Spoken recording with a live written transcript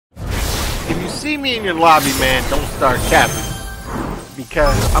If you see me in your lobby, man, don't start capping.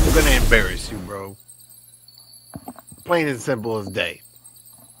 Because I'm gonna embarrass you, bro. Plain and simple as day.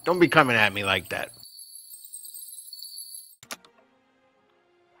 Don't be coming at me like that.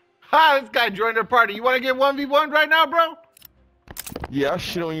 Hi, this guy joined our party. You wanna get 1v1 right now, bro? Yeah, I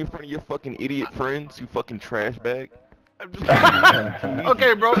shit on you in front of your fucking idiot friends, you fucking trash bag.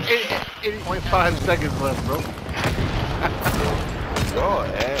 Okay, bro. 8.5 seconds left, bro. Oh,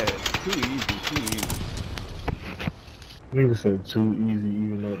 ass. Too easy, too easy. Niggas said too easy,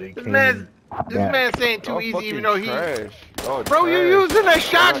 even though they This man saying too easy, even though he. Trash. Oh, bro, trash. you're using a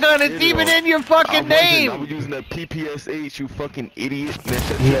shotgun. It's even in your fucking name. I was using a PPSH, you fucking idiot.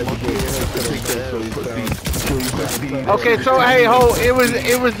 Okay, so hey, ho, it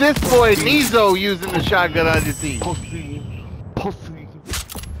was this boy Nizo using the shotgun on your team. Pussy.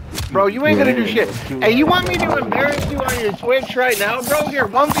 Bro, you ain't gonna do shit. Hey, you want me to embarrass you on your Twitch right now, bro? Here,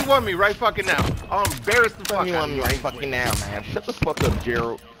 1v1 me right fucking now. I'll embarrass the fuck out of you right fucking now, man. Shut the fuck up,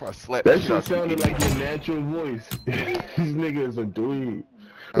 Gerald. Before I slap that shit sounded like your natural voice. These niggas are dweeb.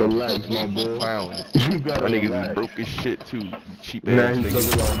 Relax, my boy. You gotta my niggas relax. is broke as shit too. Cheap ass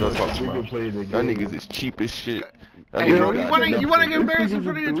niggas. Y'all niggas is cheap as shit. Hey, bro, you wanna get embarrassed in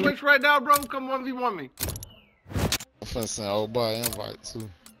front of your Twitch right now, bro? Come 1v1 me. I'm finna send old boy invite too.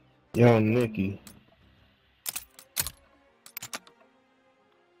 Yo, Nikki.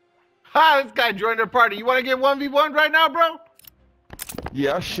 Hi, this guy joined our party. You wanna get 1v1 right now, bro?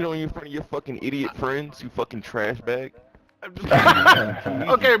 Yeah, I shit on you in front of your fucking idiot friends, you fucking trash bag.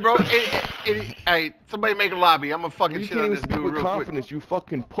 Okay, bro. Hey, somebody make a lobby. I'm gonna fucking shit on this dude real confidence, quick. You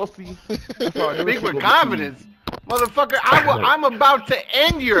fucking pussy. Speak with confidence, motherfucker. I'm about to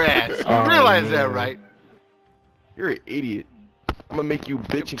end your ass. You realize that, right? You're an idiot. I'm gonna make you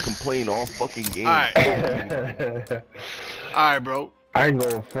bitch and complain all fucking game. Alright, bro. I ain't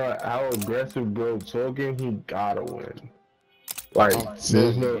gonna front. How aggressive bro talking, he gotta win. Like,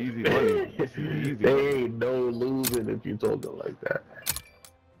 there's no easy money. Easy. There ain't no losing if you talking like that.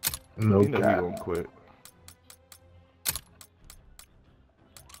 No, you know we gonna quit.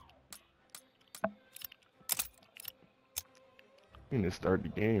 You need to start the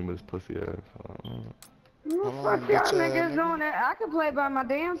game with this pussy ass. Fuck y'all niggas doing it. I can play by my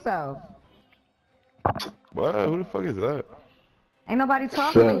damn self. What? Who the fuck is that? Ain't nobody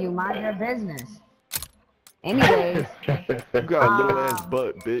talking to you. Mind your business. Anyways. You got a little ass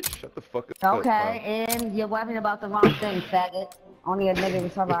butt, bitch. Shut the fuck up. Okay, and you're weapon about the wrong thing, faggot. Only a nigga can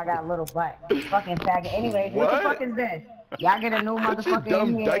talk about I got a little butt. Fucking faggot. Anyways, what the fuck is this? Y'all get a new motherfucker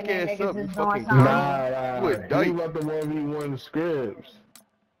in here and then niggas is doing something. Nah. You about the 1v1 scripts.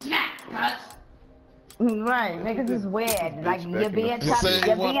 Right, niggas is weird. Like you're being tough.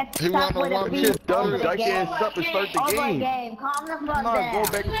 You're being tough with a beat. Dumb dyke ass up and start the game. Calm the fuck down.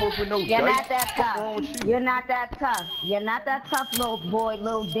 Go back and forth with no You're not that tough. You're not that tough. You're not that tough, little boy,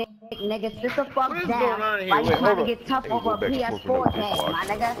 little dick nigga. Sit the fuck down. Why you trying to get tough over a PS4 game, my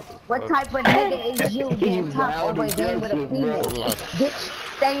nigga? What type of nigga is you getting tough over here with a female?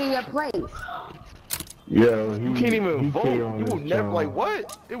 Bitch, stay in your place. Yo, you can't even vote. You will never, like,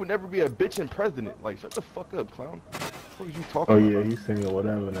 what? It would never be a bitchin' president. Like, shut the fuck up, clown. What are you talking about? Yeah, he's saying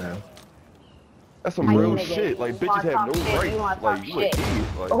whatever now. That's some real shit. Like, bitches have no rights. Like, you an idiot.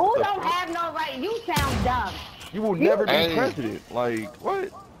 Like, who don't have no right? You sound dumb. You will never be president. Like, what?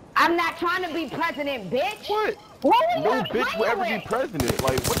 I'm not trying to be president, bitch. What? No bitch will ever be president.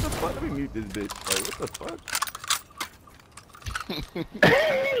 Like, what the fuck? Let me mute this bitch. Like, what the fuck?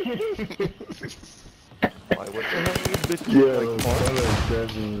 Like, what the hell is this bitch? Yeah,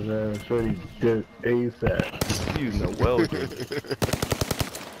 like, Shorty did ASAP. He's using a welder.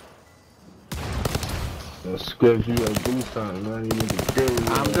 Scripts, you gotta do something, man. You need to kill you.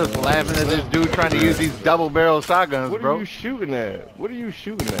 I'm just laughing at this dude trying to use these double barrel shotguns, bro. What are you shooting at? What are you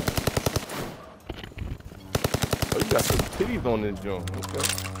shooting at? Oh, you got some titties on this joint.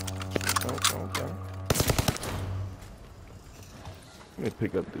 Okay. Let me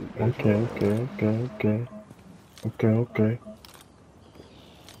pick up this. Okay.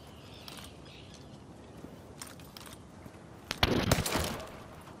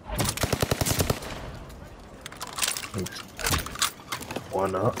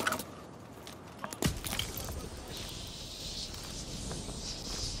 One up.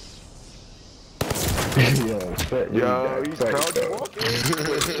 Yo, he's crouch walking.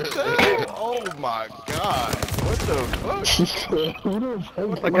 Oh my god. What the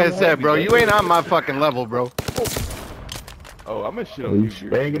fuck? Like I said, bro, you ain't on my fucking level, bro. Oh, I'm gonna shit on you.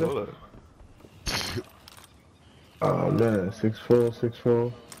 Hold up. Oh man,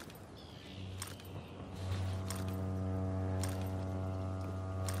 6'4".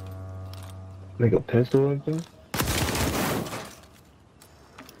 Like a pistol like that?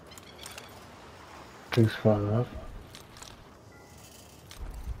 6-5.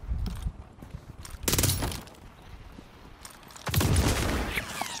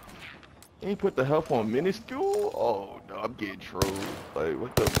 Ain't put the health on minuscule? Oh no, I'm getting trolled. Like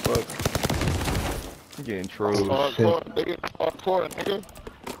what the fuck? I'm getting trolled. Hardcore, nigga. Hardcore, nigga.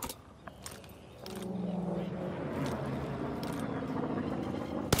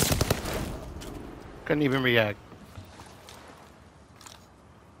 Couldn't even react.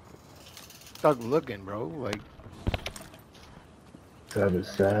 Stuck looking, bro. Like. That is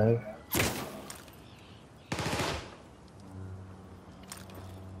sad.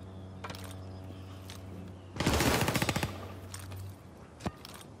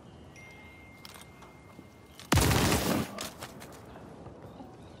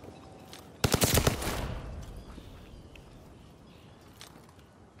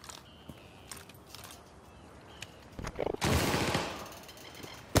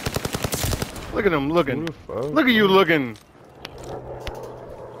 Look at him looking. Look at you looking.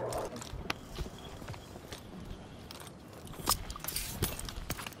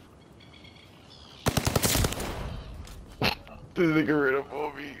 This nigga ran up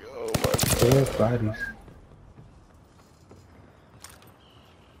on me. Oh my god. Yeah, bodies.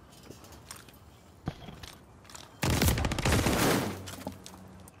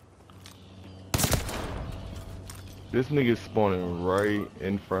 This nigga's spawning right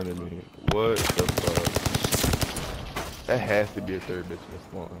in front of me. What the fuck? That has to be a third bitch that's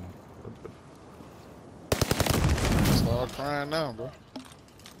spawning. Start crying now, bro.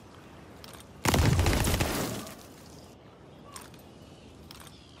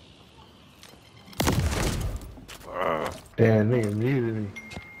 Damn, nigga muted me.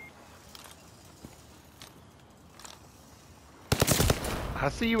 I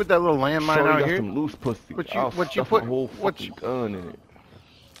see you with that little landmine Shorty out got here. some loose pussy. What I'll you stuff put? a whole What fucking gun in it.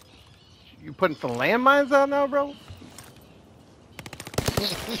 you putting some landmines out now, bro?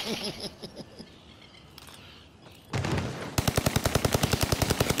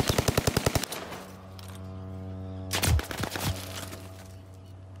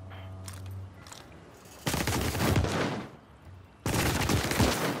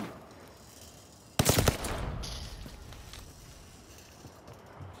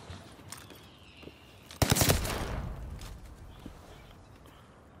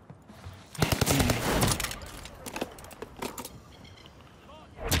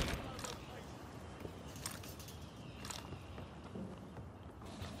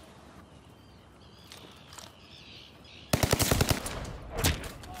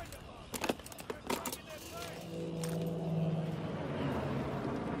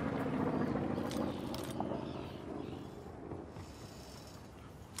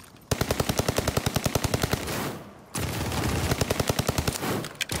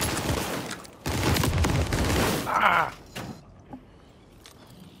 Ah!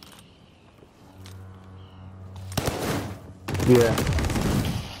 Yeah.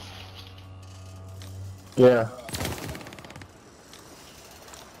 Yeah.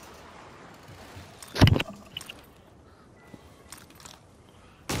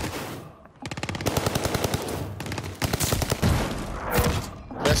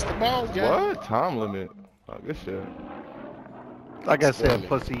 That's the ball game. What? Time limit. Oh, good shit. Like I said,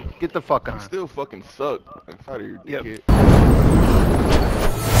 pussy, get the fuck You on. still fucking suck. Like, out of your Yep. dickhead.